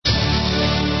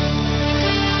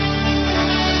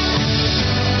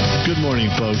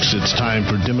folks. It's time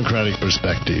for Democratic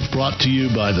Perspective, brought to you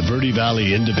by the Verde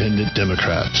Valley Independent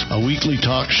Democrats, a weekly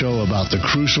talk show about the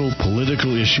crucial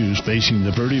political issues facing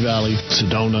the Verde Valley,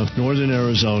 Sedona, Northern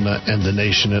Arizona, and the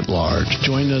nation at large.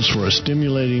 Join us for a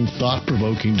stimulating,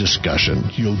 thought-provoking discussion.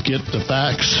 You'll get the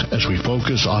facts as we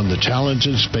focus on the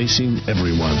challenges facing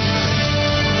everyone.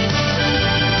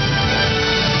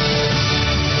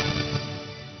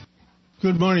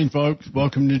 Good morning, folks.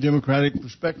 Welcome to Democratic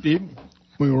Perspective.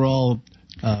 We were all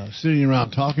sitting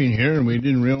around talking here, and we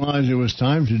didn't realize it was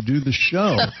time to do the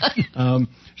show.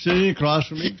 Sitting across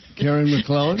from me, Karen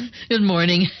McClellan. Good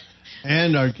morning.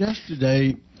 And our guest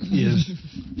today is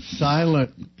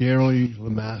Silent Gary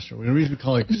LeMaster. The reason we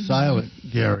call him Silent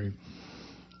Gary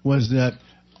was that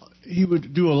he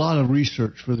would do a lot of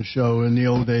research for the show in the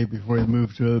old day before he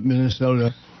moved to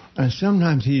Minnesota, and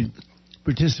sometimes he'd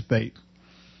participate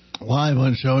live on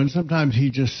the show, and sometimes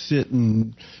he'd just sit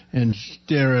and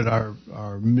stare at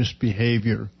our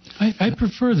misbehavior. I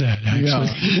prefer that,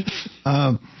 actually.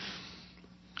 Yeah.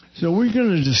 So we're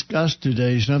going to discuss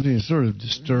today something that's sort of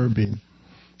disturbing,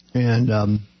 and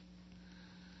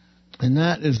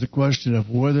that is the question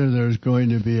of whether there's going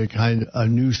to be a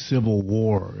new civil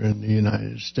war in the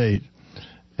United States.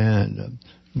 And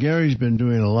Gary's been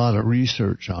doing a lot of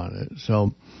research on it,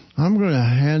 so I'm going to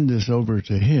hand this over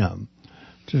to him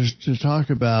to talk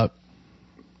about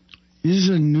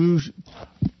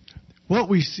what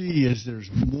we see is there's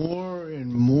more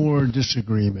and more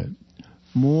disagreement,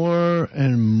 more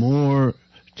and more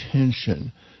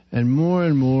tension, and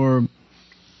more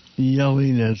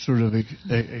yelling and sort of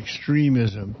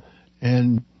extremism.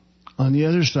 And on the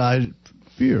other side,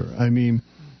 fear. I mean,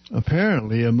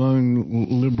 apparently among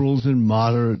liberals and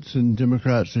moderates and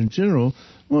Democrats in general,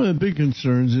 one of the big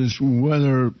concerns is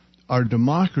whether our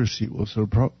democracy will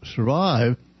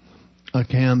survive a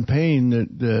campaign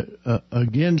that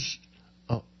against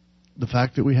the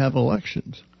fact that we have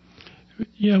elections.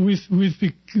 Yeah, we've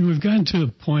gotten to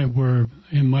the point where,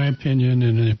 in my opinion,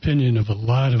 and the opinion of a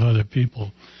lot of other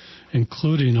people,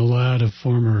 including a lot of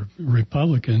former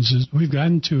Republicans, is we've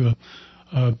gotten to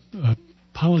a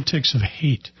politics of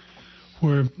hate,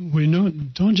 where we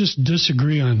don't just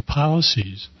disagree on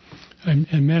policies.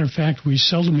 And matter of fact, we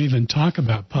seldom even talk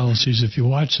about policies. If you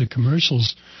watch the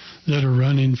commercials that are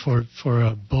running for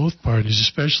both parties,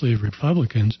 especially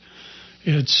Republicans,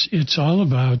 it's all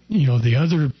about the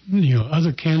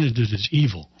other candidate is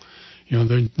evil.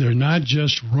 They're not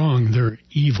just wrong; they're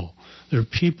evil. They're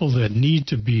people that need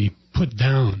to be put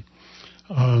down.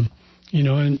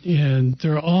 And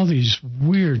there are all these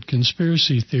weird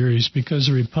conspiracy theories because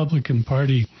the Republican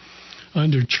Party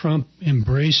under Trump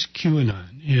embraced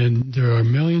QAnon, and there are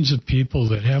millions of people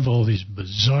that have all these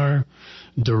bizarre,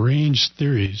 deranged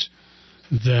theories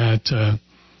that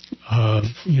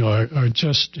are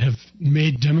just have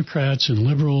made Democrats and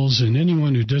liberals and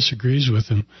anyone who disagrees with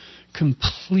them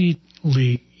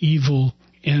completely evil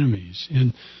enemies.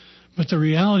 But the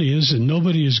reality is that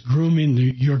nobody is grooming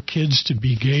your kids to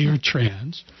be gay or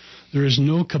trans. There is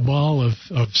no cabal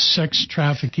of sex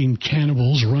trafficking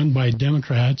cannibals run by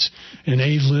Democrats and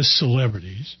A-list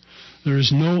celebrities. There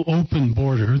is no open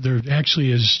border. There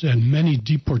actually is as many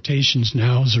deportations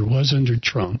now as there was under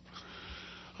Trump.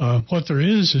 What there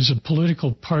is a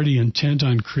political party intent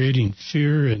on creating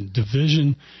fear and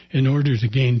division in order to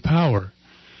gain power.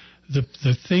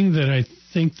 The thing that I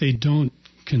think they don't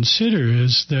consider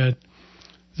is that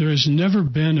there has never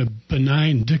been a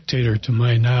benign dictator to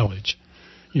my knowledge.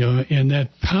 And that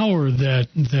power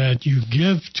that you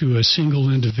give to a single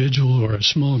individual or a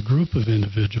small group of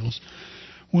individuals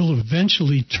will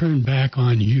eventually turn back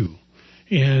on you.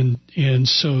 And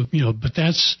so, but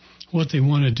that's what they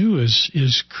want to do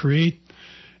is create,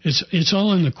 it's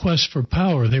all in the quest for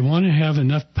power. They want to have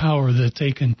enough power that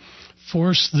they can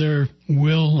force their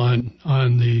will on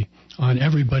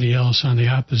everybody else, on the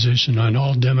opposition, on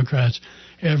all Democrats,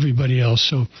 everybody else,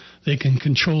 so they can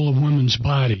control a woman's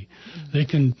body. They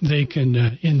can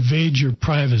invade your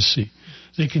privacy.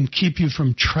 They can keep you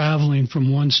from traveling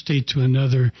from one state to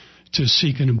another to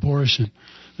seek an abortion.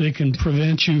 They can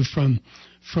prevent you from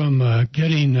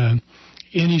getting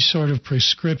any sort of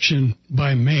prescription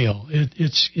by mail.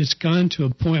 It's gone to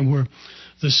a point where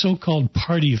the so-called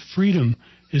party of freedom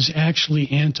is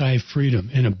actually anti-freedom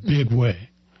in a big way.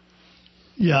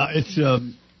 Yeah, it's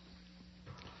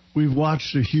we've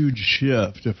watched a huge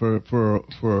shift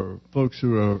for folks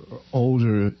who are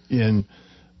older in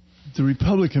the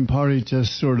Republican Party.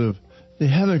 Just sort of, they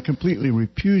haven't completely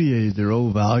repudiated their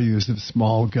old values of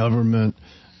small government,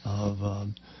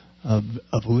 of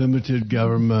limited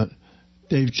government.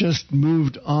 They've just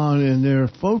moved on, and their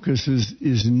focus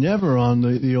is never on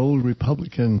the old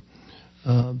Republican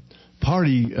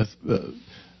party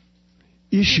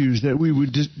issues that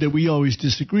we always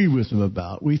disagreed with them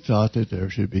about. We thought that there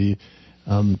should be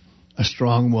a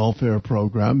strong welfare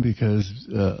program because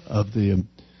of the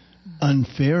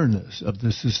unfairness of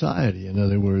the society. In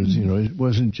other words, it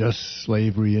wasn't just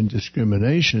slavery and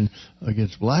discrimination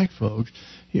against black folks.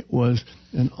 It was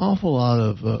an awful lot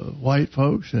of white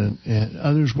folks and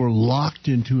others were locked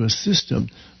into a system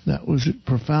that was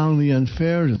profoundly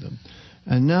unfair to them.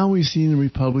 And now we've seen the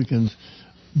Republicans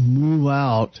move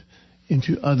out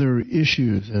into other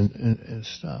issues and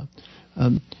stuff.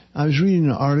 I was reading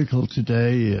an article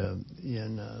today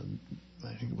in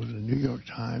I think it was the New York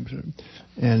Times,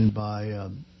 and by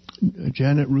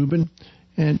Janet Rubin,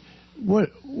 and what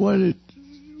it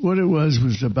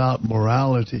was about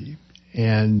morality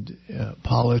and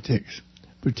politics,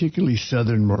 particularly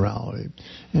Southern morality.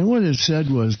 And what it said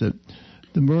was that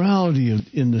the morality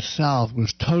in the South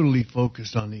was totally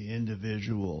focused on the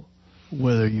individual,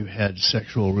 whether you had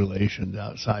sexual relations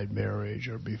outside marriage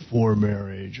or before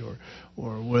marriage, or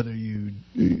whether you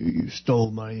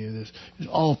stole money. It's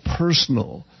all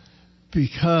personal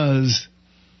because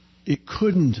it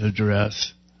couldn't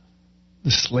address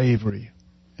the slavery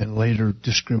and later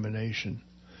discrimination.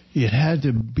 It had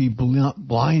to be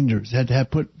blinders. It had to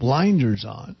put blinders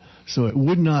on so it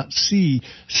would not see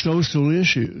social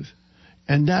issues.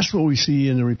 And that's what we see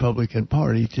in the Republican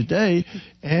Party today.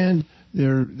 And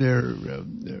they're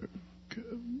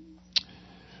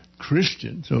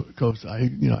Christian, so of course I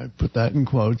put that in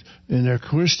quotes, and they're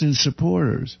Christian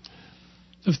supporters.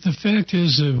 The fact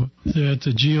is that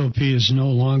the GOP is no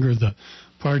longer the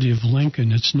party of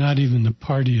Lincoln. It's not even the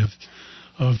party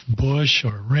of Bush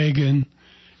or Reagan.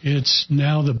 It's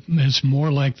now it's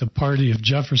more like the party of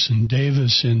Jefferson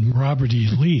Davis and Robert E.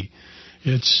 Lee.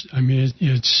 It's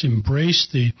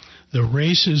embraced the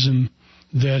racism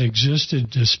that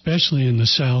existed, especially in the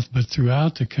South, but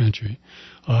throughout the country.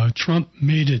 Trump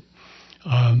made it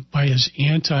by his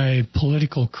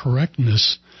anti-political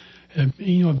correctness.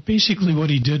 Basically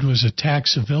what he did was attack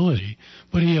civility,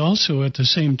 but he also at the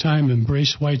same time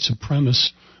embraced white supremacists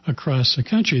across the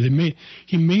country.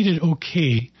 He made it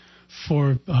okay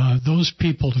for those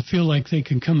people to feel like they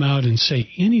could come out and say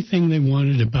anything they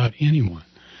wanted about anyone.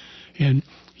 And,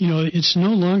 it's no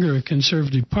longer a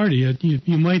conservative party.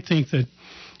 You might think that,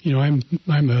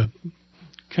 I'm a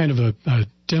kind of a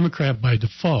Democrat by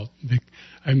default.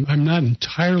 I'm not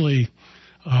entirely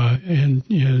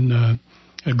in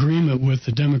agreement with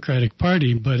the Democratic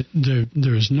Party, but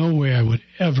there is no way I would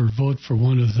ever vote for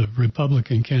one of the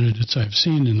Republican candidates I've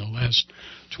seen in the last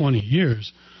 20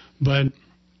 years. But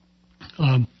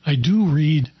I do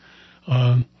read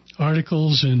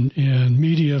articles and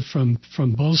media from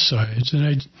both sides,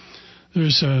 and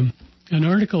there's an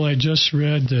article I just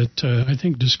read that I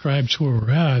think describes where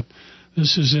we're at.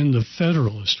 This is in the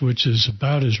Federalist, which is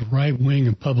about as right-wing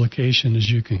a publication as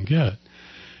you can get.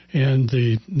 And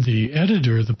the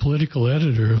editor, the political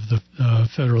editor of the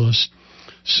Federalist,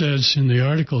 says in the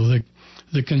article that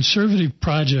the conservative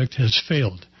project has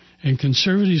failed, and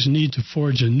conservatives need to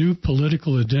forge a new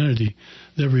political identity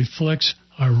that reflects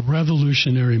our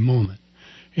revolutionary moment.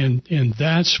 And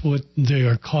that's what they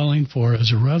are calling for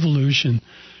as a revolution.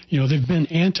 They've been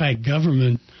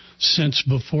anti-government since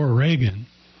before Reagan.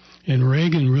 And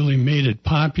Reagan really made it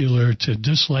popular to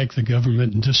dislike the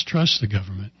government and distrust the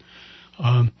government.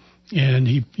 And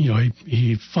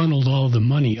he funneled all the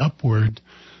money upward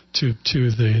to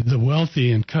the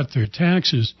wealthy and cut their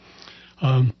taxes.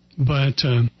 But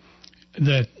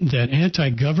that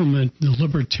anti-government, the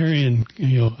libertarian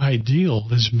ideal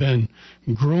has been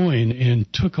growing and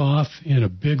took off in a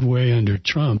big way under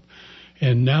Trump.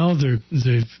 And now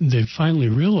they've finally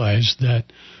realized that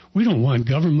we don't want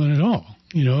government at all.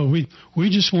 We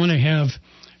just want to have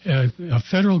a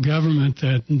federal government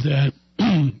that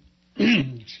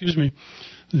excuse me,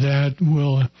 that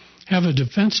will have a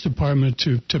Defense Department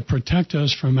to protect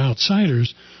us from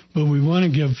outsiders, but we want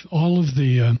to give all of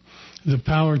the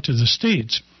power to the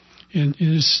states. And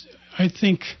I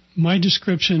think my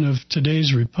description of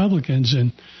today's Republicans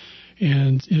and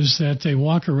is that they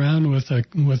walk around with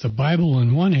a Bible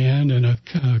in one hand and a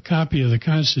copy of the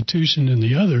Constitution in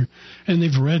the other, and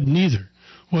they've read neither.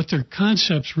 What their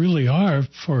concepts really are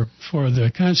for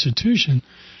the Constitution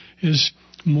is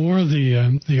more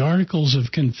the Articles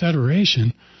of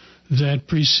Confederation that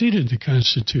preceded the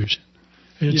Constitution.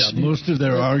 Most of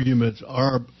their arguments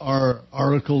are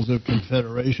Articles of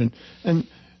Confederation. And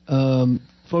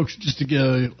folks, just to get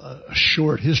a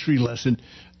short history lesson,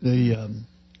 the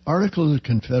Articles of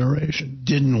Confederation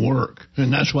didn't work,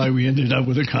 and that's why we ended up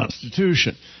with a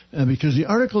Constitution. Because the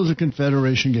Articles of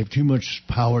Confederation gave too much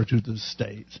power to the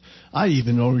states. I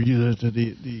even argue that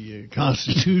the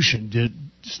Constitution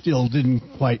still didn't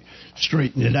quite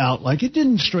straighten it out. Like, it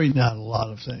didn't straighten out a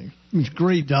lot of things. It's a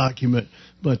great document,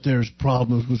 but there's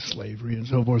problems with slavery and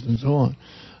so forth and so on.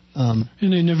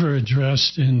 And they never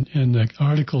addressed, and the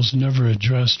articles never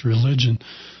addressed religion.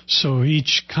 So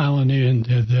each colony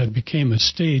that became a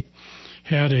state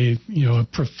had a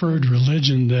preferred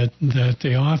religion that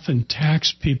they often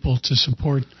taxed people to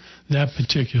support that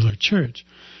particular church.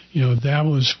 That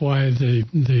was why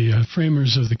the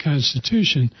framers of the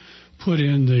Constitution put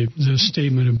in the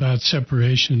statement about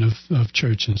separation of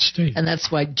church and state. And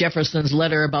that's why Jefferson's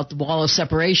letter about the wall of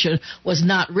separation was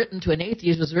not written to an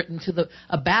atheist, it was written to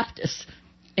a Baptist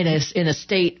in a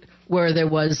state where there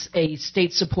was a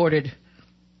state-supported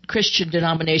Christian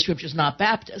denomination which is not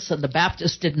Baptist, and the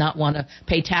Baptists did not want to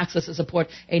pay taxes to support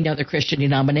another Christian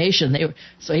denomination.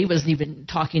 So he wasn't even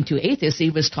talking to atheists, he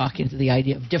was talking to the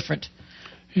idea of different,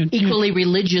 equally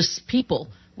religious people,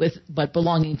 but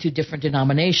belonging to different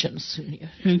denominations.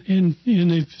 And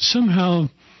if somehow,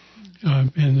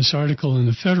 and this article in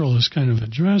the Federalist kind of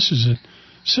addresses it,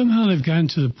 somehow they've gotten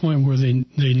to the point where they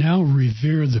now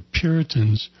revere the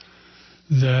Puritans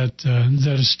that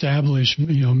established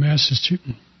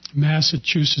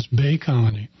Massachusetts Bay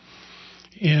Colony,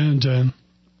 and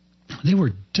they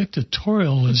were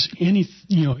dictatorial as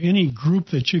any group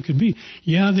that you could be.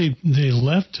 Yeah, they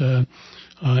left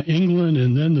England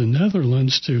and then the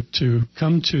Netherlands to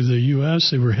come to the U.S.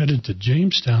 They were headed to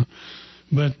Jamestown,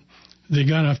 but they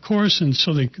got off course, and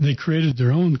so they created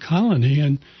their own colony,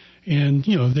 and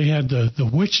they had the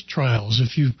witch trials.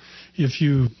 If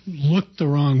you looked the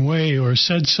wrong way or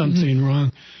said something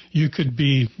wrong, you could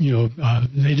be,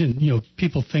 they didn't,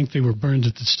 people think they were burned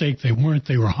at the stake. They weren't.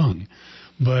 They were hung.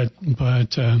 But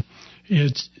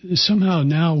it's somehow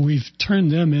now we've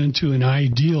turned them into an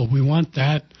ideal. We want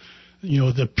that,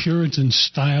 the Puritan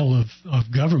style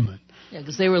of government. Yeah,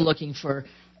 because they were looking for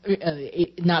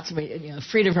not so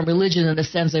freedom from religion in the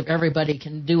sense that everybody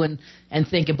can do and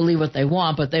think and believe what they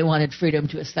want, but they wanted freedom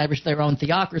to establish their own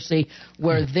theocracy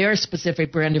where their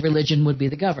specific brand of religion would be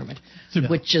the government,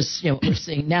 which is what we're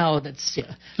seeing now.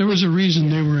 There was a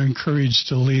reason they were encouraged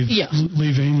to leave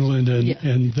England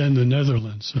and then the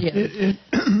Netherlands.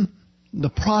 The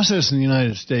process in the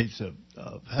United States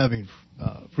of having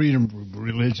freedom of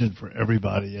religion for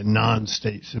everybody and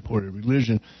non-state supported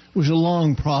religion was a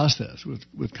long process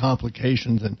with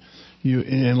complications, and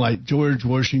like George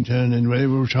Washington, and they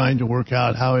were trying to work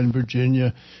out how in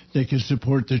Virginia they could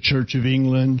support the Church of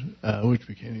England, which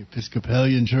became the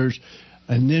Episcopalian Church.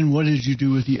 And then what did you do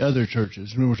with the other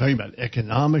churches? We were talking about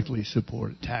economically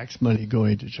supported tax money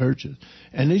going to churches,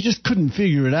 and they just couldn't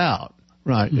figure it out.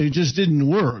 Right? It just didn't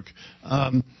work.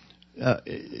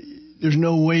 There's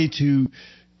no way to.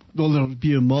 Well, there'll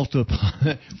be a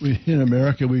multiply. In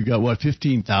America, we've got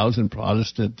 15,000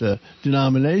 Protestant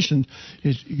denominations.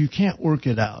 You can't work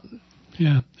it out.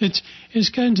 Yeah, it's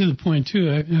gotten to the point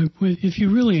too. If you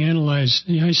really analyze,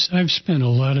 I've spent a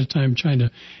lot of time trying to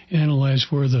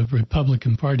analyze where the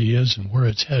Republican Party is and where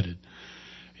it's headed.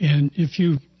 And if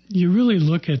you really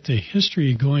look at the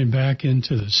history going back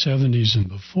into the 70s and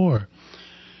before,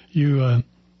 you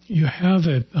have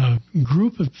a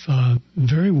group of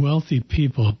very wealthy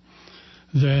people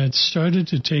that started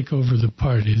to take over the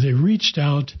party. They reached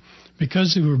out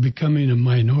because they were becoming a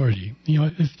minority.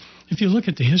 If you look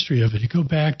at the history of it, you go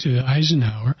back to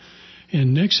Eisenhower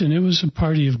and Nixon, it was a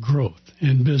party of growth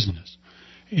and business.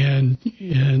 And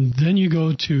then you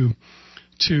go to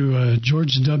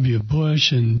George W.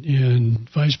 Bush and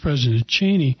Vice President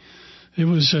Cheney. It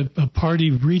was a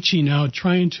party reaching out,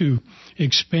 trying to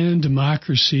expand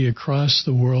democracy across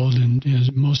the world, and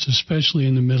most especially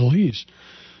in the Middle East.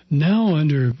 Now,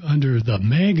 under the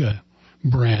MAGA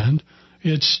brand,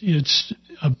 it's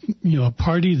a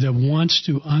party that wants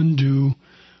to undo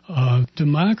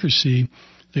democracy.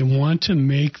 They want to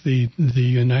make the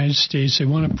United States. They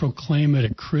want to proclaim it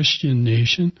a Christian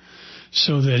nation,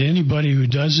 so that anybody who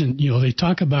doesn't, they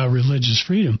talk about religious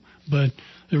freedom, but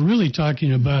they're really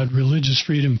talking about religious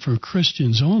freedom for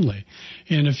Christians only.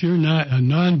 And if you're not a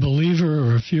non-believer,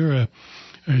 or if you're a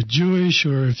Jewish,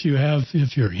 or if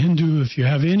you're Hindu, if you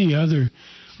have any other,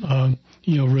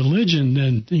 religion,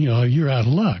 then you're out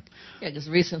of luck. Yeah, because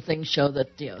recent things show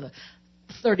that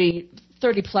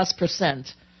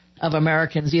 30+% of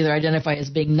Americans either identify as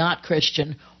being not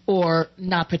Christian or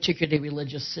not particularly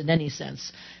religious in any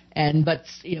sense. But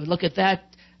look at that.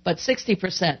 but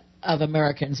 60% of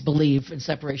Americans believe in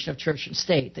separation of church and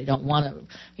state. They don't want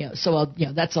to, so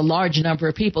that's a large number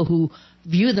of people who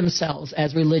view themselves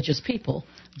as religious people.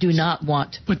 Do not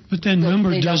want. But that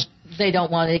number does. They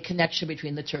don't want a connection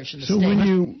between the church and the So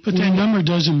state. But that number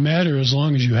doesn't matter as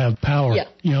long as you have power. Yeah.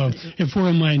 If we're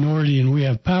a minority and we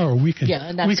have power, we can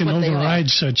override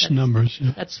such numbers.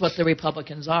 That's what the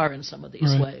Republicans are in some of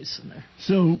these ways.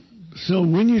 So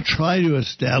when you try to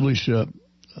establish a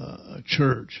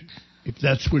church, if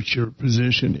that's what your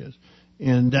position is,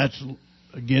 and that's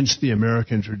against the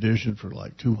American tradition for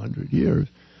like 200 years,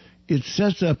 it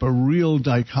sets up a real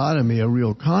dichotomy, a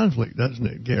real conflict, doesn't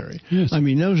it, Gary? Yes. I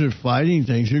mean, those are fighting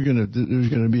things. There's going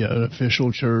to be an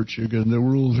official church. The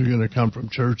rules are going to come from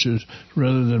churches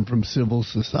rather than from civil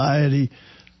society.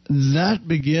 That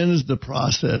begins the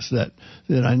process that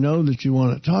I know that you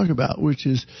want to talk about, which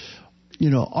is,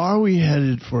 are we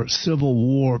headed for a civil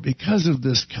war because of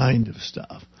this kind of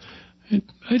stuff?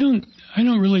 I don't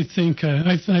really think.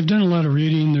 I've done a lot of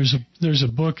reading. There's a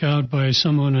book out by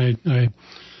someone I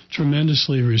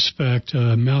tremendously respect,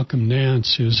 Malcolm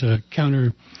Nance, who's a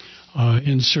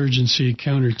counter-insurgency,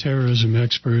 counter-terrorism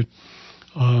expert,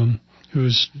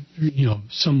 who's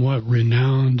somewhat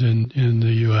renowned in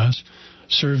the U.S.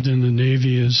 Served in the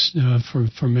Navy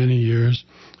for many years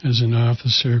as an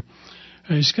officer.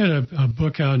 He's got a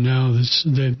book out now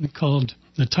called.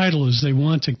 The title is "They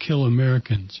Want to Kill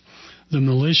Americans: The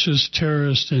Malicious,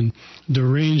 Terrorist, and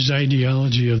Deranged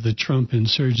Ideology of the Trump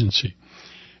Insurgency."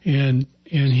 And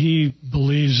he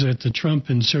believes that the Trump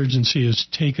insurgency has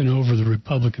taken over the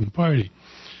Republican Party,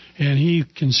 and he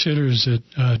considers it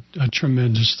a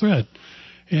tremendous threat.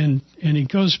 And he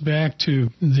goes back to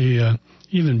the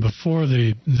even before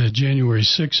the January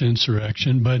 6th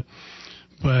insurrection, but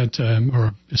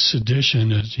or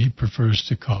sedition as he prefers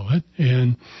to call it,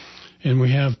 and we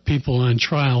have people on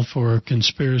trial for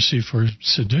conspiracy for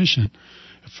sedition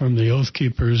from the Oath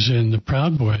Keepers and the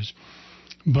Proud Boys.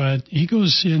 But he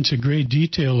goes into great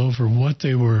detail over what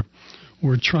they were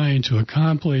trying to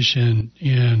accomplish and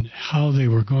how they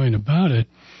were going about it.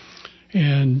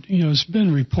 And, it's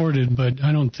been reported, but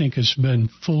I don't think it's been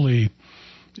fully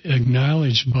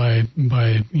acknowledged by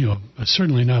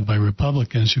certainly not by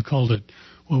Republicans who called it,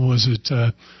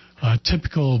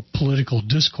 typical political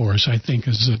discourse, I think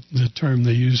is the term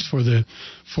they used for the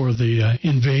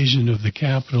invasion of the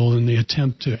Capitol and the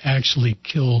attempt to actually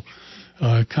kill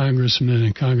congressmen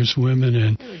and congresswomen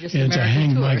and to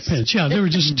hang Mike Pence. Yeah, they were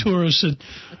just tourists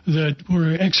that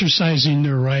were exercising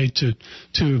their right to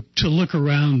look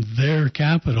around their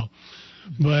capital.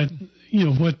 But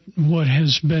what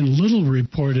has been little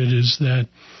reported is that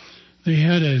they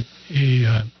had a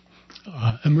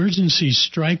emergency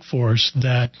strike force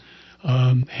that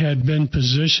had been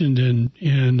positioned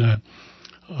in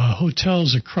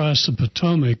hotels across the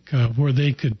Potomac where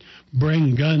they could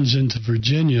bring guns into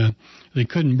Virginia. They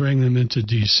couldn't bring them into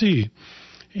D.C.,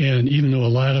 and even though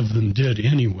a lot of them did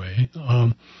anyway.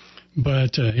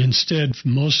 But instead,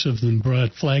 most of them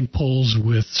brought flagpoles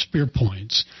with spear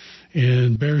points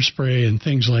and bear spray and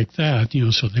things like that.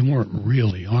 So they weren't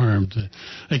really armed.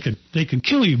 They could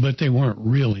kill you, but they weren't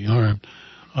really armed.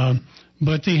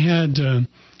 But they had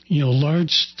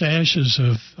large stashes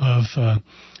of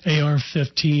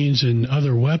AR-15s and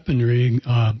other weaponry,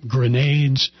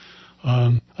 grenades,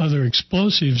 other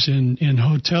explosives in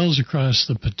hotels across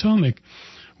the Potomac,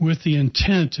 with the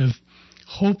intent of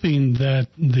hoping that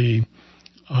the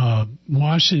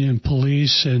Washington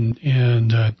police and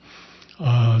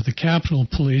the Capitol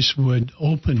Police would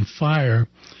open fire,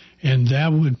 and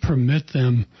that would permit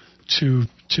them to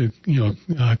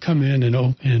come in and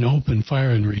open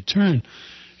fire in return.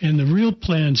 And the real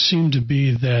plan seemed to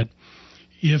be that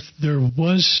if there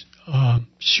was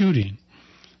shooting,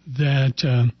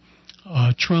 that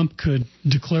Trump could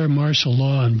declare martial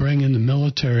law and bring in the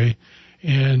military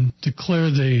and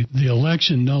declare the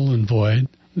election null and void,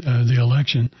 the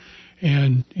election,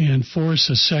 and force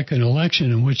a second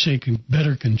election in which they can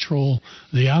better control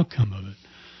the outcome of it.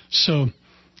 So,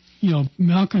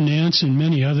 Malcolm Nance and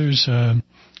many others,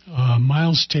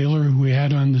 Miles Taylor, who we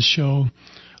had on the show,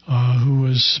 who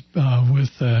was with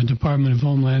the Department of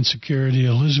Homeland Security,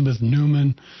 Elizabeth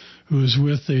Newman, who was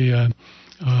with the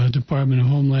Department of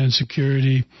Homeland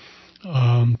Security,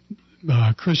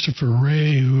 Christopher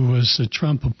Wray, who was the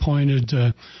Trump-appointed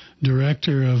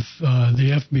director of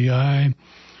the FBI.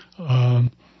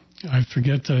 I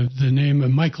forget the name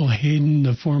of Michael Hayden,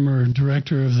 the former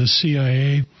director of the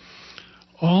CIA.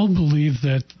 All believe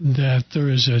that there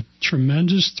is a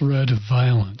tremendous threat of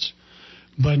violence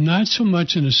but not so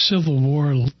much in a civil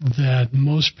war that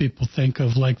most people think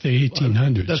of, like the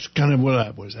 1800s. That's kind of what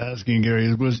I was asking,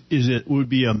 Gary. Would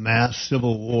be a mass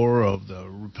civil war of the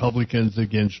Republicans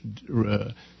against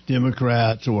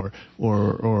Democrats or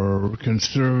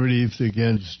conservatives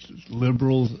against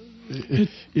liberals?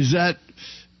 Is that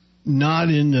not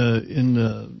in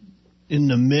the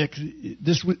mix?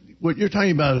 What you're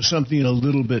talking about is something a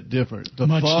little bit different. The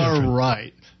Much far different.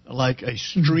 right, like a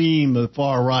stream of the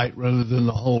far right rather than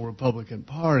the whole Republican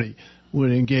Party,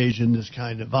 would engage in this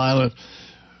kind of violence,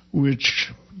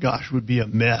 which, gosh, would be a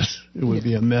mess. It would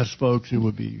be a mess, folks. It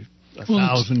would be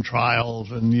 1,000 trials,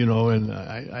 and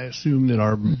I assume that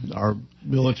our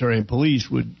military and police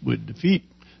would defeat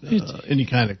any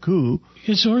kind of coup.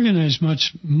 It's organized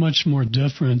much more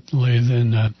differently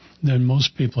than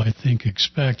most people, I think,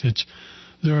 expect.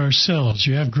 There are cells.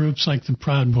 You have groups like the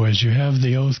Proud Boys. You have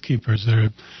the Oath Keepers that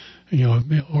are,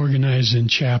 organized in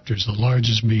chapters, the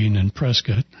largest being in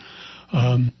Prescott.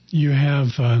 You have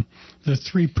the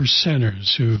 3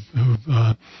 percenters who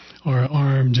are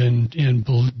armed and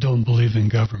don't believe in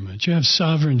government. You have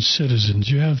sovereign citizens.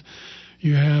 You have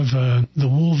the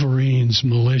Wolverines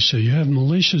militia. You have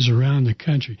militias around the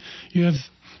country. You have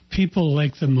people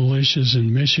like the militias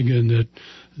in Michigan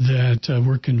that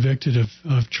were convicted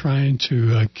of trying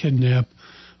to kidnap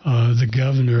the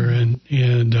governor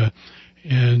and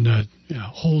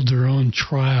hold their own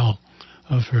trial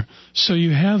of her. So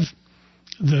you have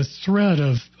the threat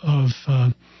of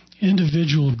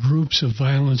individual groups of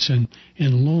violence and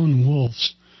lone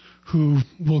wolves who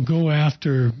will go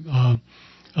after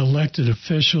elected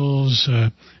officials,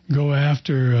 go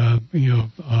after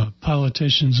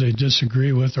politicians they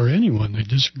disagree with, or anyone they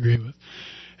disagree with.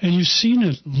 And you've seen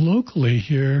it locally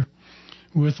here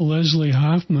with Leslie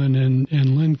Hoffman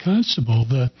and Lynn Constable,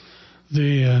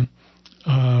 the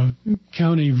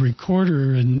county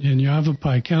recorder in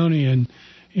Yavapai County and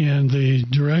the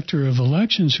director of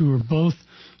elections, who were both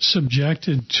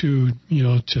subjected to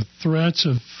threats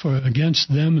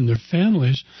against them and their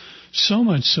families, so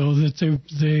much so that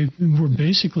they were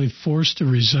basically forced to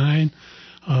resign.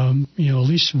 At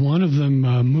least one of them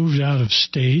moved out of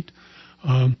state.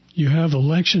 You have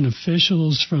election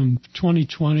officials from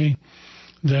 2020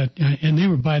 and they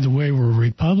were, by the way, were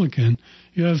Republican.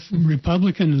 You have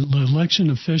Republican election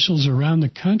officials around the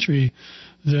country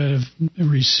that have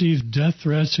received death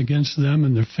threats against them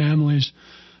and their families.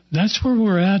 That's where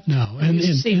we're at now, and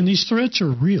these threats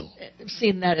are real. I've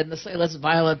seen that in the less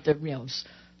violent,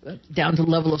 down to the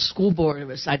level of school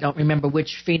board. I don't remember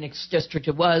which Phoenix district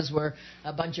it was, where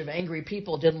a bunch of angry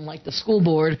people didn't like the school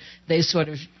board. They sort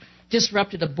of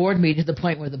disrupted a board meeting to the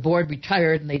point where the board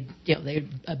retired, and they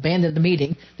abandoned the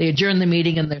meeting. They adjourned the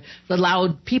meeting, and the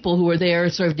loud people who were there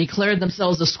sort of declared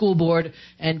themselves the school board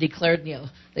and declared,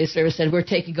 they sort of said, "We're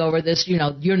taking over this.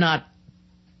 You're not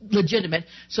legitimate."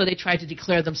 So they tried to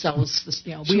declare themselves,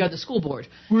 we are the school board,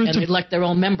 and they elect their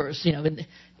own members. And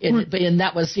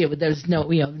that was, there's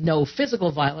no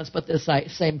physical violence, but this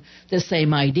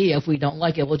same idea. If we don't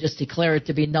like it, we'll just declare it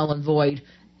to be null and void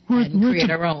and create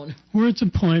our own. We're at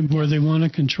the point where they want to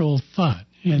control thought,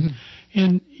 and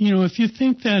if you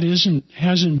think that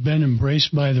hasn't been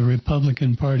embraced by the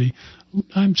Republican Party,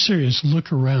 I'm serious.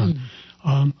 Look around.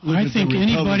 I think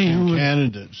anybody who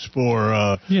candidates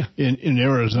for in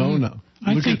Arizona.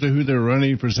 Look at who they're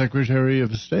running for Secretary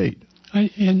of State. I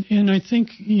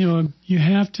think you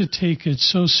have to take it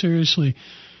so seriously.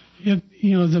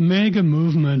 The MAGA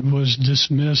movement was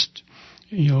dismissed,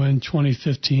 in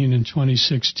 2015 and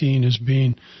 2016 as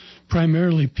being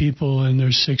primarily people in their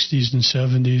 60s and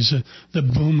 70s, the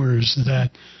boomers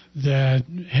that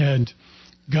had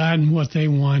gotten what they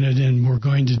wanted and were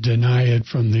going to deny it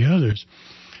from the others.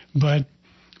 But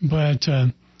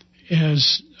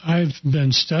as I've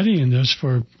been studying this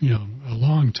for a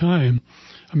long time,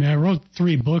 I wrote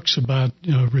 3 books about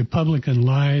Republican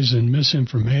lies and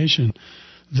misinformation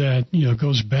that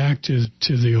goes back to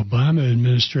the Obama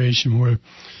administration, where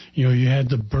you had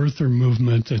the birther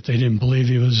movement that they didn't believe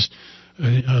he was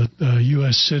a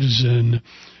U.S. citizen.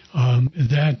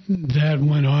 That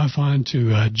went off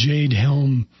onto Jade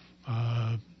Helm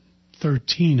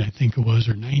 13, I think it was,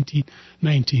 or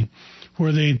 19,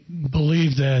 where they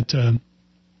believed that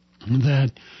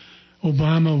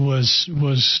Obama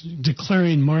was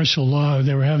declaring martial law.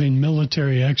 They were having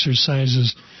military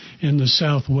exercises in the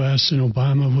Southwest, and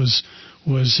Obama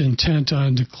was intent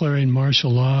on declaring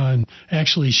martial law and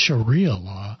actually Sharia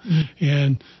law. Mm-hmm.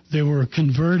 And they were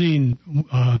converting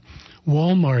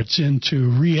Walmarts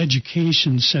into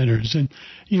re-education centers. And,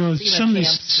 some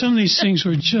of these things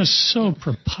were just so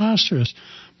preposterous,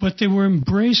 but they were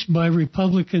embraced by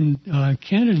Republican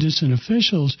candidates and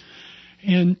officials.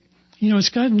 And it's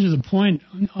gotten to the point.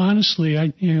 Honestly,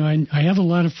 I have a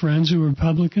lot of friends who are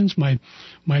Republicans. My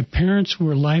parents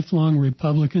were lifelong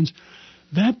Republicans.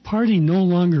 That party no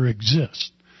longer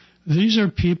exists. These are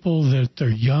people that they're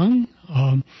young.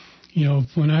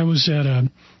 When I was at a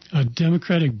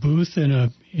Democratic booth in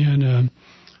a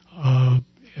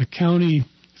county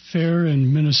fair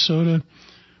in Minnesota,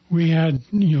 we had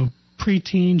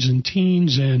preteens and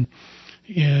teens and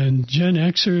Gen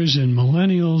Xers and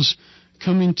millennials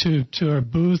coming to our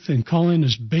booth and calling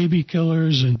us baby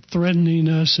killers and threatening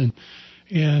us,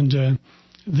 and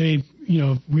they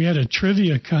we had a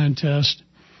trivia contest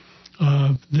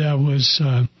that was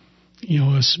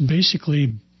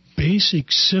basically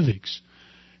basic civics,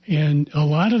 and a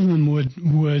lot of them would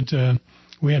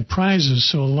we had prizes,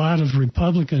 so a lot of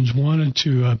Republicans wanted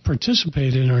to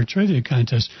participate in our trivia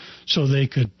contest so they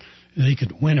could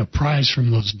win a prize from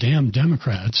those damn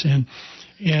Democrats, and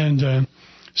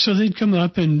so they'd come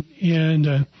up and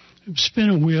spin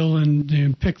a wheel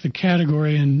and pick the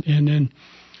category, and then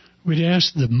we'd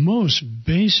ask the most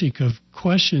basic of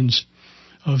questions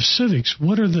of civics.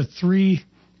 What are the 3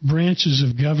 branches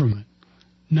of government?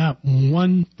 Not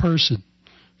one person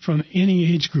from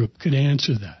any age group could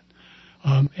answer that.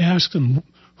 Ask them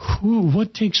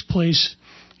what takes place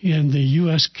in the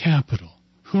U.S. Capitol.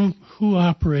 Who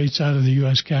operates out of the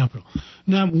U.S. Capitol?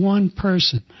 Not one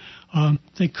person.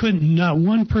 They couldn't. Not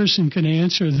one person can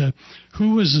answer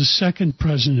who was the second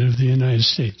president of the United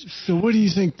States. So what do you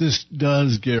think this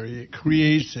does, Gary? It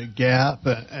creates a gap,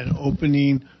 an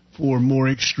opening for more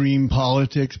extreme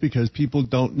politics because people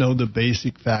don't know the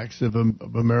basic facts of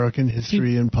American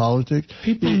history and politics.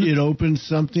 It opens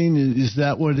something. Is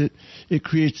that what it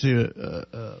creates?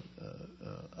 A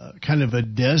kind of a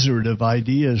desert of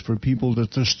ideas for people to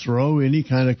just throw any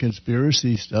kind of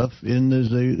conspiracy stuff in as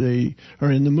they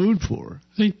are in the mood for.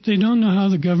 They don't know how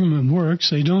the government works.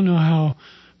 They don't know how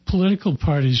political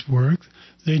parties work.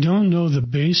 They don't know the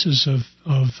basis of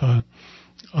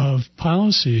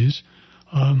policies.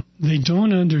 They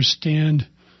don't understand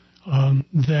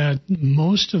that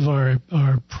most of our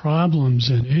problems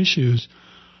and issues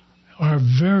are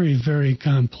very, very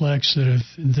complex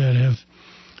that have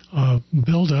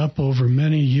built up over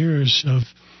many years of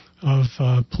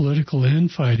political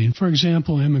infighting. For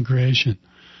example, immigration.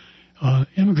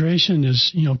 Immigration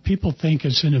is, people think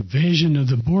it's an invasion of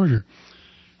the border.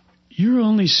 You're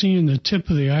only seeing the tip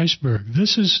of the iceberg.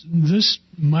 This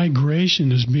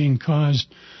migration is being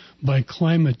caused by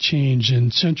climate change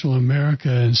in Central America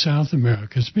and South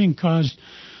America. It's being caused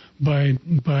by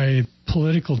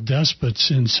political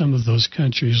despots in some of those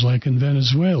countries, like in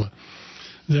Venezuela,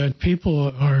 that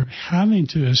people are having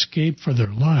to escape for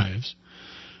their lives.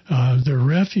 They're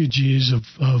refugees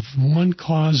of one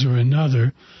cause or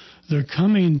another. They're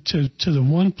coming to the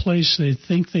one place they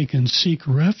think they can seek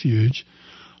refuge.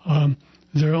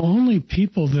 They're only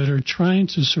people that are trying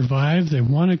to survive. They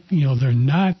want to, they're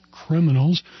not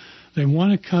criminals. They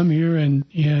want to come here and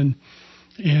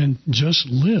just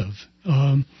live.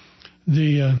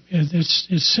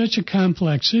 It's such a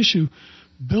complex issue.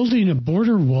 Building a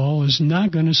border wall is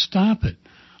not going to stop it.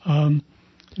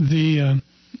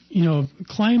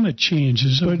 Climate change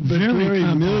is a very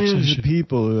complex millions issue. of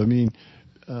people. I mean,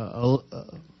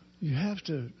 you have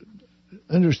to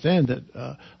understand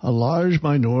that a large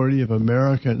minority of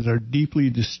Americans are deeply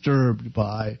disturbed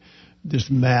by this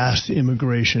mass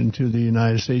immigration to the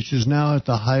United States. Is now at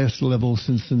the highest level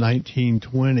since the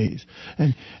 1920s,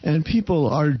 and people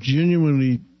are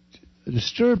genuinely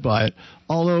disturbed by it.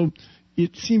 Although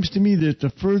it seems to me that the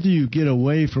further you get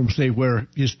away from, say, where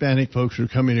Hispanic folks are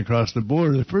coming across the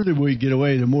border, the further we get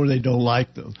away, the more they don't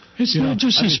like them. It's not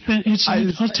just Hispanic.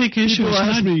 I'll take issue.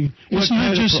 It's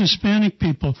not just Hispanic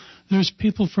people. There's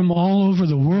people from all over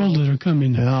the world that are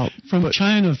coming now. From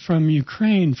China, from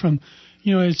Ukraine, from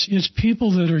it's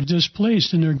people that are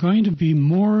displaced, and there are going to be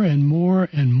more and more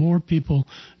and more people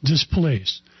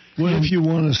displaced. What if you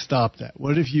want to stop that?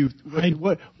 What if you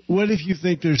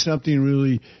think there's something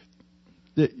really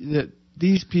that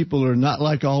these people are not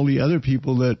like all the other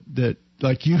people that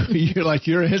like you're like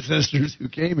your ancestors who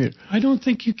came here? I don't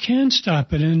think you can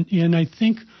stop it, and I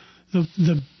think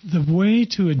the way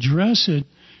to address it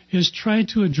is try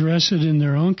to address it in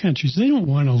their own countries. They don't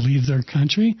want to leave their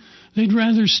country; they'd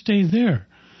rather stay there.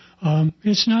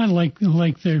 It's not like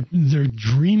they're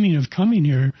dreaming of coming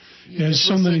here, as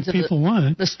so many people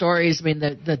want. The stories, I mean,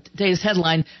 the today's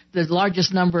headline, the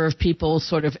largest number of people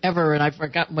sort of ever, and I've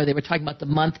forgotten where they were talking about the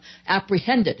month,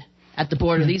 apprehended at the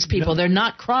border. These people, they're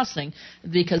not crossing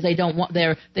because they don't want. They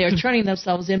are turning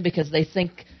themselves in because they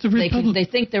think they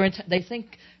think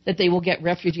that they will get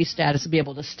refugee status and be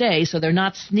able to stay. So they're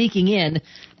not sneaking in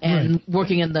and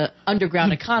working in the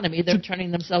underground economy. They're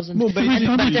turning themselves into the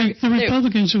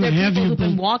Republicans would have people you who've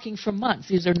been walking for months.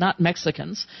 These are not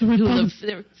Mexicans.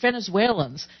 They're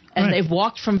Venezuelans, and they've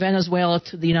walked from Venezuela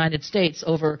to the United States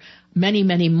over many,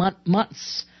 many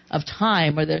months of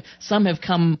time. Or some have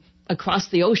come across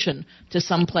the ocean to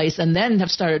some place and then have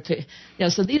started to.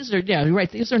 So these are you're right.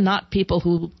 These are not people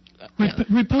who.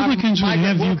 Republicans would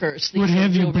have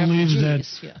you believe that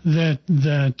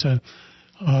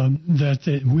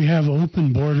we have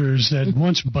open borders, that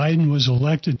once Biden was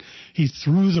elected, he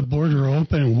threw the border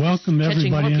open and welcomed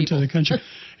everybody into the country.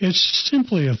 It's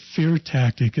simply a fear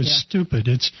tactic. It's stupid.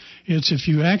 It's if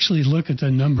you actually look at the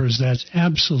numbers, that's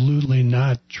absolutely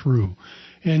not true.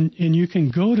 And you can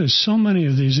go to so many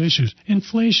of these issues.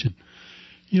 Inflation.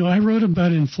 I wrote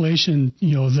about inflation,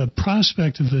 the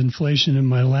prospect of inflation in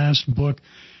my last book.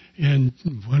 And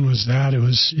when was that? It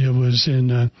was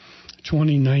in end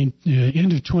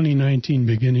of 2019,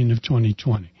 beginning of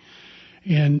 2020.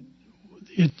 And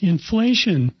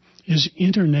inflation is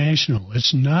international.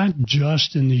 It's not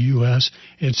just in the U.S.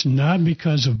 It's not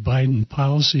because of Biden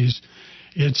policies.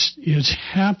 It's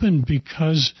happened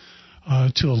because,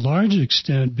 to a large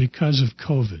extent, because of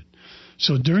COVID.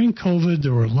 So during COVID,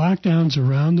 there were lockdowns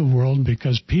around the world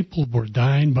because people were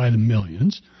dying by the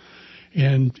millions,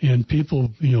 and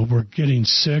people were getting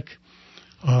sick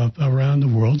around the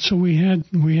world. So we had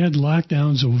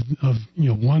lockdowns of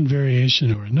one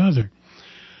variation or another.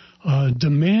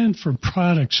 Demand for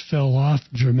products fell off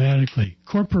dramatically.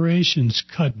 Corporations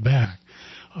cut back.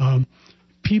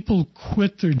 People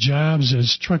quit their jobs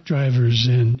as truck drivers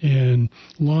and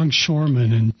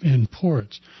longshoremen in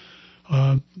ports.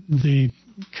 The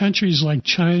countries like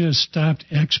China stopped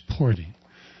exporting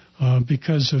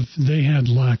because they had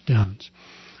lockdowns.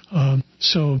 And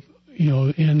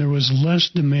there was less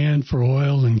demand for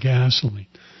oil and gasoline.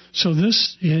 So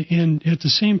and at the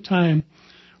same time,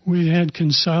 we had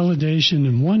consolidation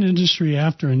in one industry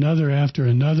after another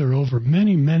over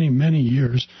many, many, many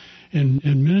years, and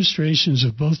administrations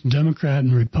of both Democrat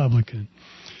and Republican.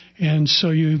 And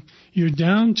so you're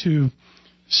down to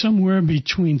somewhere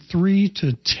between 3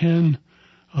 to 10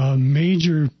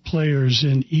 major players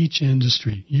in each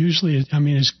industry. Usually,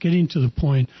 it's getting to the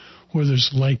point where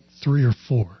there's like 3 or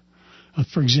 4.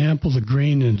 For example, the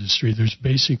grain industry, there's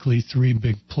basically 3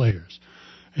 big players,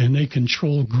 and they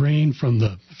control grain from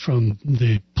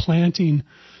the planting,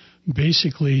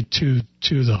 basically to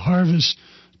the harvest,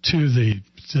 to the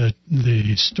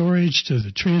storage, to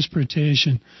the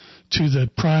transportation, to the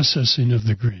processing of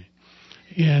the grain.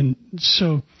 And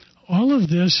so all of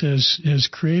this has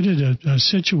created a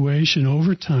situation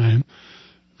over time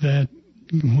that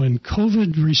when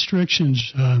COVID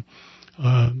restrictions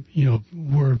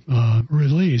were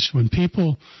released, when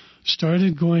people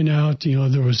started going out,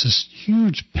 there was this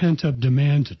huge pent-up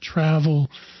demand to travel,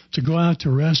 to go out to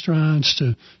restaurants,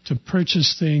 to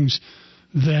purchase things,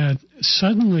 that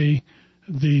suddenly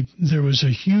there was a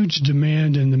huge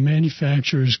demand and the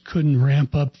manufacturers couldn't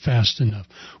ramp up fast enough.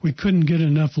 We couldn't get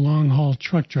enough long-haul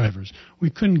truck drivers. We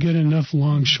couldn't get enough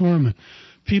longshoremen.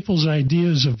 People's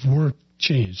ideas of work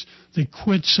changed. They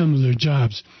quit some of their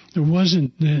jobs.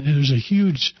 There's a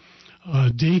huge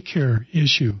daycare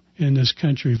issue in this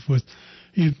country.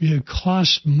 It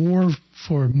costs more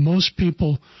for most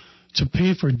people to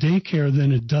pay for daycare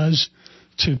than it does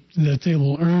that they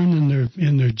will earn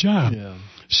in their job. Yeah.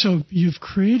 So you've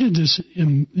created this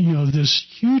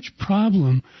huge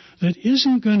problem that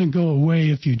isn't going to go away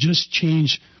if you just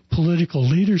change political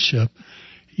leadership.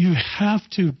 You have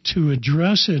to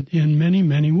address it in many,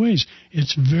 many ways.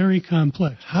 It's very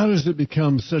complex. How does it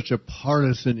become such a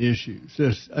partisan issue?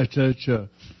 Such a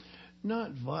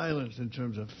not violence in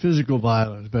terms of physical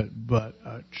violence, but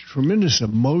tremendous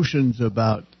emotions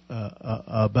about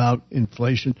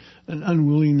inflation, an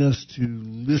unwillingness to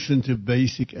listen to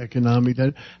basic economic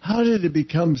data. How did it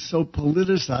become so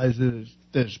politicized that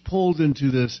it's pulled into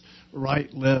this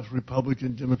right, left,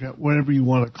 Republican, Democrat, whatever you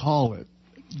want to call it,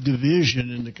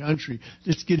 division in the country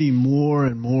that's getting more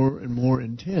and more and more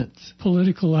intense?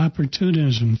 Political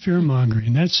opportunism,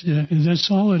 fear-mongering, that's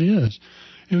all it is.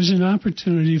 It was an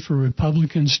opportunity for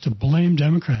Republicans to blame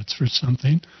Democrats for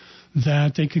something,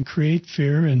 that they could create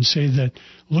fear and say that,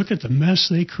 look at the mess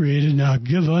they created, now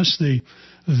give us the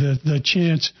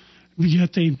chance.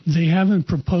 Yet they haven't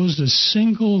proposed a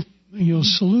single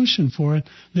solution for it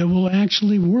that will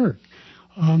actually work.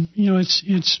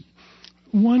 It's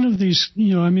one of these.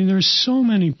 There's so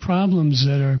many problems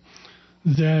that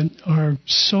are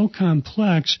so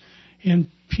complex, and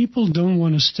people don't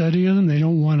want to study them. They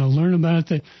don't want to learn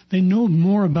about it. They know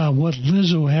more about what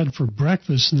Lizzo had for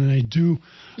breakfast than they do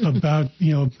about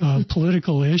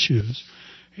political issues,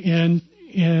 and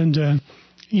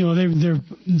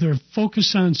they're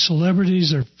focused on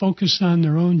celebrities. They're focused on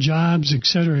their own jobs, et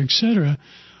cetera, et cetera.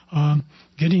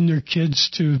 Getting their kids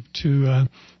to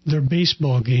their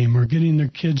baseball game, or getting their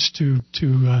kids to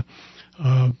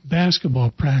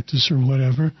basketball practice or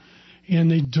whatever, and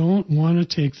they don't want to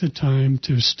take the time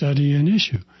to study an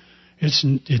issue.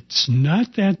 It's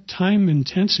not that time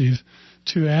intensive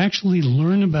to actually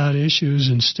learn about issues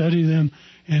and study them,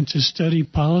 and to study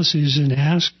policies and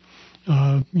ask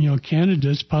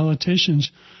candidates,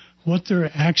 politicians, what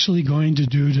they're actually going to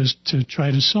do to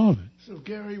try to solve it. So,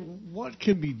 Gary, what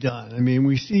can be done? I mean,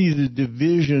 we see the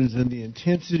divisions and the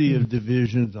intensity of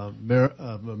divisions of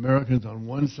Americans on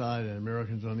one side and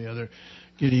Americans on the other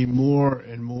getting more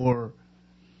and more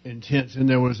intense. And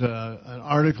there was an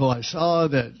article I saw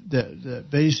that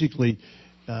basically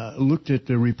looked at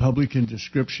the Republican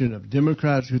description of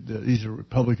Democrats. These are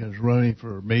Republicans running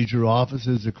for major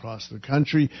offices across the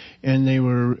country, and they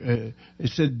were, it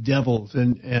said devils,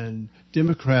 and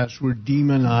Democrats were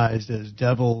demonized as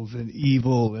devils and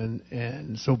evil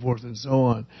and so forth and so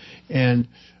on. And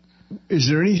is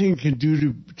there anything you can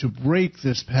do to break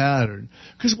this pattern?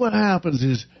 Because what happens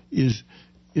is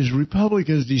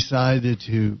Republicans decided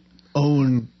to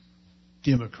own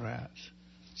Democrats.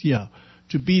 Yeah.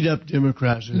 To beat up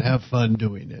Democrats and have fun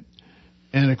doing it.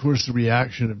 And, of course, the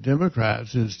reaction of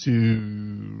Democrats is to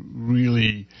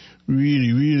really,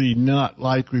 really, really not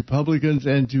like Republicans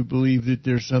and to believe that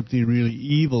there's something really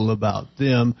evil about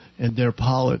them and their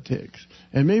politics.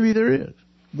 And maybe there is.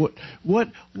 What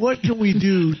can we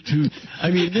do to?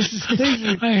 I mean, this is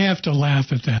things. I have to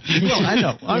laugh at that. Well, I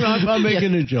know. I'm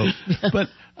making a joke, but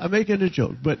I'm making a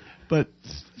joke. But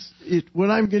what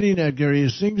I'm getting at, Gary,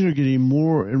 is things are getting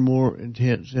more and more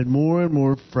intense and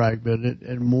more fragmented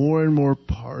and more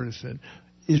partisan.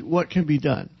 What can be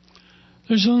done?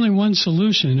 There's only one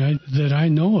solution that I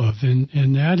know of,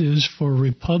 and that is for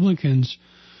Republicans,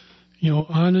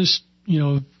 honest,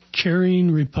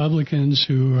 caring Republicans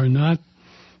who are not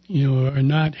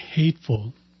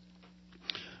hateful,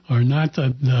 are not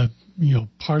the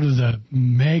part of the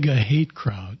MAGA hate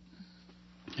crowd,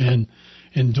 and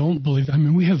don't believe. I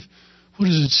mean, we have,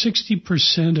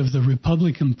 60% of the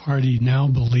Republican Party now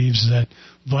believes that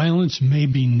violence may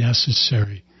be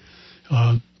necessary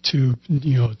to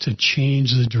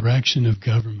change the direction of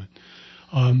government.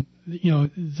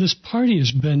 This party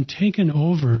has been taken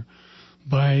over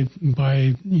by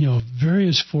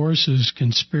various forces,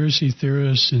 conspiracy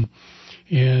theorists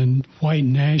and white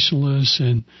nationalists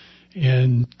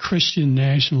and Christian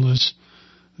nationalists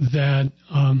that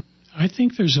I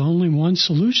think there's only one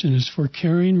solution, is for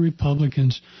caring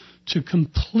Republicans to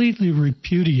completely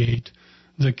repudiate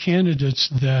the candidates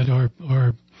that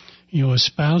are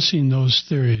espousing those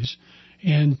theories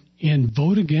and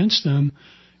vote against them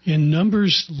in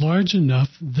numbers large enough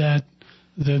that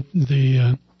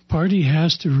the party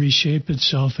has to reshape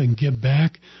itself and get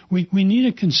back. We need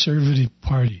a conservative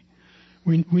party.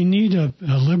 We need a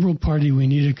liberal party. We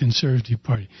need a conservative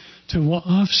party to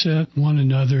offset one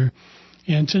another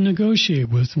and to negotiate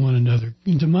with one another.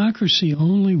 Democracy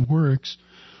only works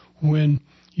when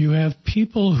you have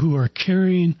people who are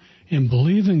caring and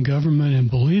believe in government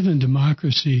and believe in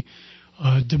democracy,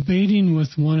 debating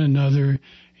with one another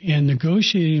and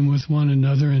negotiating with one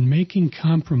another and making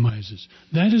compromises.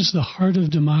 That is the heart of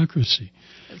democracy.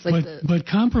 Like but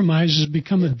compromise has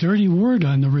become a dirty word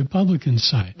on the Republican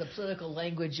side. The political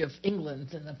language of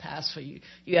England in the past, where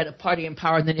you had a party in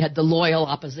power and then you had the loyal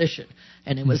opposition,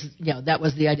 and it was that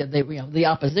was the idea. They were the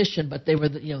opposition, but they were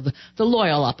the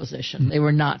loyal opposition. They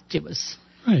were not. It was.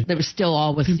 Right. They were still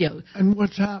all with And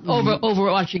what's happening?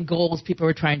 Overarching goals people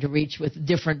were trying to reach with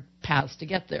different paths to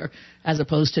get there, as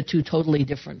opposed to two totally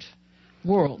different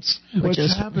worlds.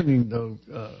 What's happening, though,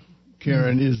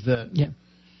 Karen, is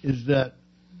that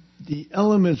the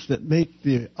elements that make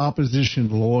the opposition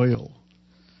loyal,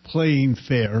 playing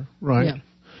fair, right?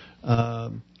 Yeah.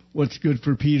 What's good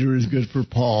for Peter is good for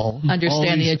Paul.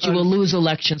 Understanding that you will lose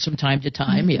elections from time to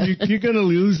time. Yeah. You're going to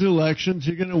lose elections.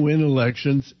 You're going to win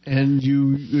elections, and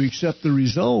you accept the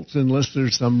results unless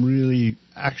there's some really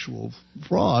actual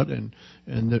fraud, and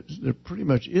there pretty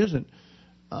much isn't,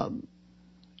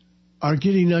 are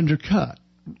getting undercut.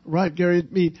 Right, Gary?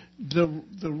 I mean,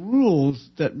 the rules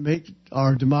that make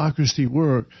our democracy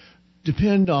work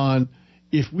depend on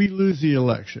if we lose the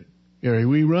election. Gary,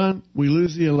 we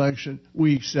lose the election,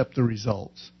 we accept the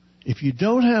results. If you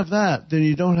don't have that, then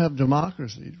you don't have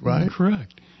democracy, right?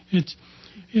 Correct. It's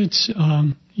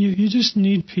you just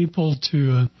need people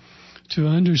to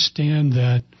understand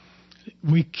that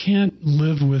we can't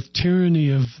live with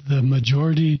tyranny of the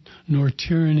majority nor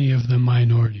tyranny of the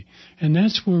minority, and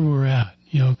that's where we're at.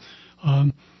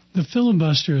 The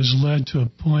filibuster has led to a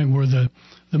point where the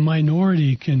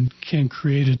minority can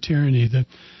create a tyranny. The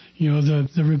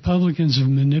Republicans have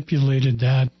manipulated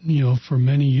that for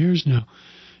many years now.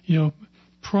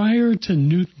 Prior to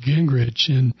Newt Gingrich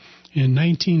in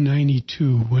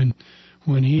 1992,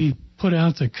 when he put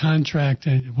out the contract,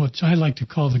 what I like to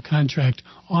call the contract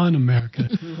on America,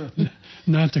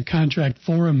 not the contract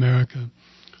for America.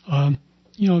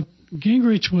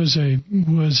 Gingrich was a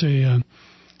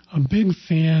big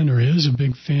fan, or is a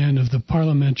big fan, of the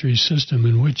parliamentary system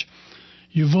in which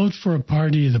you vote for a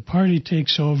party, the party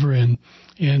takes over, and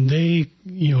they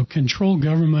control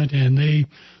government, and they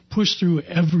push through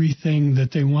everything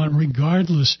that they want,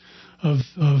 regardless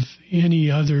of any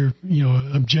other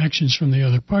objections from the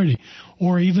other party,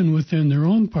 or even within their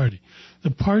own party.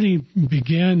 The party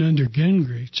began under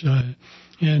Gingrich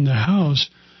in the House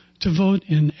to vote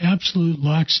in absolute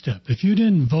lockstep. If you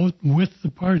didn't vote with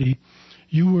the party,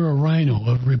 you were a rhino,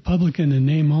 a Republican in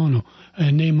name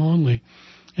only,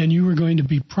 and you were going to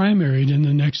be primaried in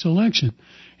the next election.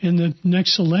 And the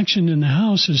next election in the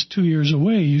House is 2 years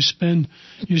away. You spend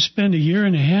a year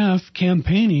and a half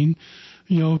campaigning,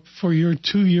 for your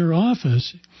 2-year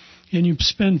office, and you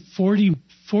spend 40%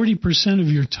 of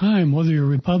your time, whether you're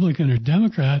Republican or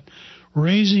Democrat,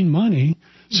 raising money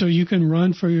so you can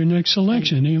run for your next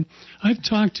election. I've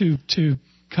talked to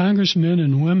congressmen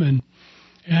and women,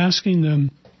 asking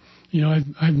them,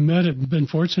 I've been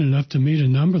fortunate enough to meet a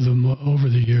number of them over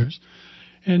the years,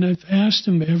 and I've asked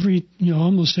them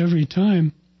almost every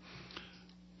time,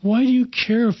 why do you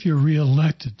care if you're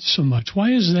reelected so much?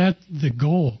 Why is that the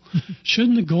goal?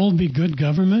 Shouldn't the goal be good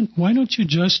government? Why don't you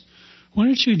just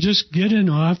get in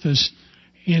office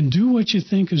and do what you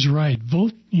think is right?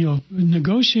 Vote,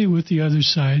 negotiate with the other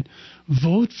side,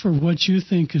 vote for what you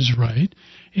think is right.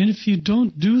 And if you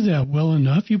don't do that well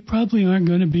enough, you probably aren't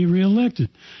going to be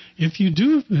reelected. If you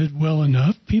do it well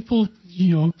enough, people,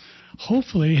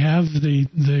 hopefully have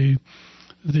the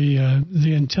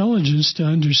intelligence to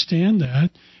understand that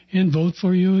and vote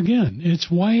for you again.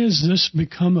 It's why has this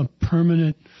become a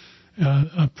permanent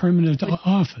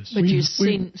office? But you've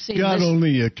seen got this,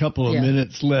 only a couple of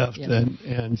minutes left, Yeah.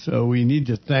 and so we need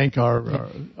to thank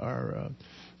our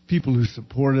people who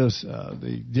support us,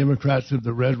 the Democrats of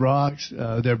the Red Rocks.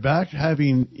 They're back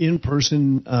having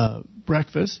in-person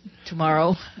breakfast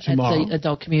tomorrow at the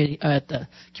adult community at the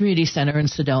community center in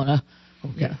Sedona.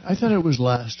 Okay. Yeah. I thought it was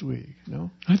last week. No,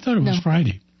 I thought it was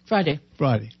Friday. Friday.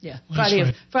 Yeah,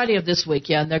 Friday. Friday of this week.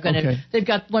 Yeah, and they're going to. Okay. They've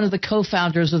got one of the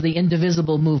co-founders of the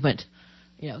Indivisible movement,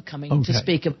 coming to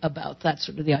speak about that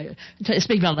sort of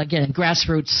speak about again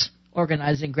grassroots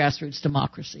organizing, grassroots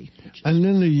democracy. And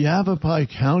then the Yavapai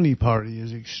County Party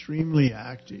is extremely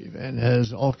active and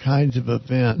has all kinds of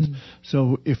events. Mm-hmm.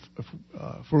 So if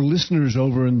for listeners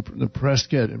over in the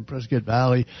Prescott and Prescott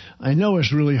Valley, I know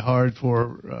it's really hard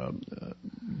for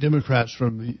Democrats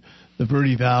from the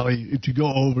Verde Valley to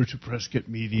go over to Prescott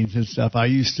meetings and stuff. I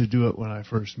used to do it when I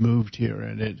first moved here,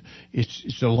 and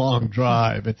it's a long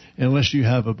drive. And unless you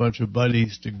have a bunch of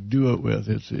buddies to do it with,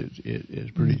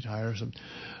 it's pretty tiresome.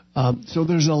 So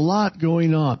there's a lot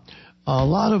going on. A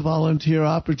lot of volunteer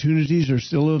opportunities are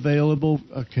still available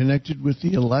connected with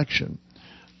the election.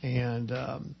 And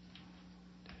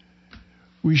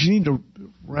we need to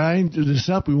round this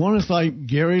up. We want to thank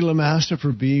Gary LeMaster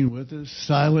for being with us.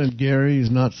 Silent Gary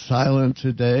is not silent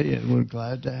today, and we're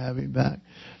glad to have him back.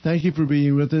 Thank you for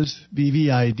being with us.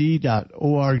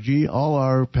 BVID.org. All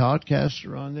our podcasts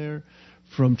are on there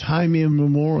from time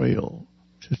immemorial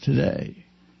to today.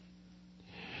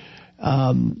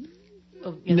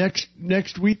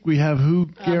 Next week we have who,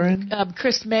 Karen?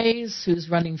 Chris Mays, who's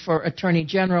running for Attorney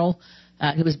General,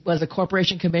 who was a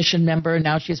Corporation Commission member.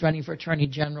 Now she's running for Attorney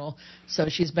General. So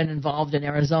she's been involved in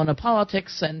Arizona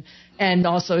politics, and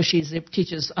also she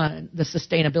teaches the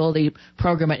sustainability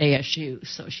program at ASU.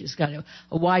 So she's got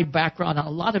a wide background on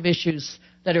a lot of issues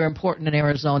that are important in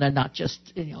Arizona, not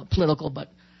just political,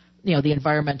 but the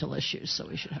environmental issues. So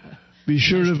we should have a Be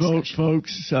sure to vote,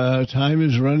 folks. Time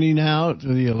is running out.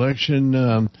 The election,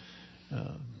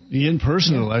 the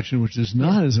in-person election, which is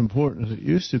not as important as it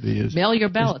used to be, is mail your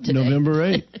ballot today. November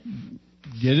 8th.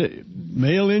 Get it.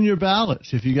 Mail in your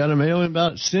ballots. If you got a mail-in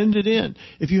ballot, send it in.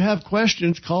 If you have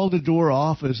questions, call the door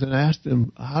office and ask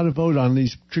them how to vote on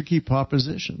these tricky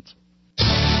propositions.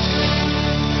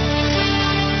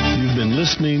 You've been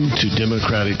listening to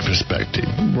Democratic Perspective,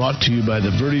 brought to you by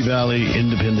the Verde Valley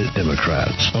Independent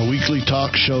Democrats, a weekly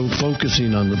talk show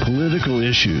focusing on the political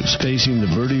issues facing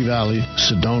the Verde Valley,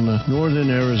 Sedona,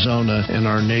 Northern Arizona, and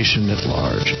our nation at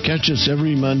large. Catch us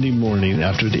every Monday morning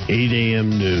after the 8 a.m.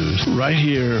 news, right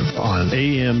here on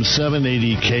AM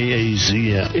 780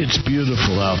 KAZM. It's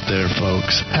beautiful out there,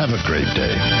 folks. Have a great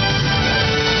day.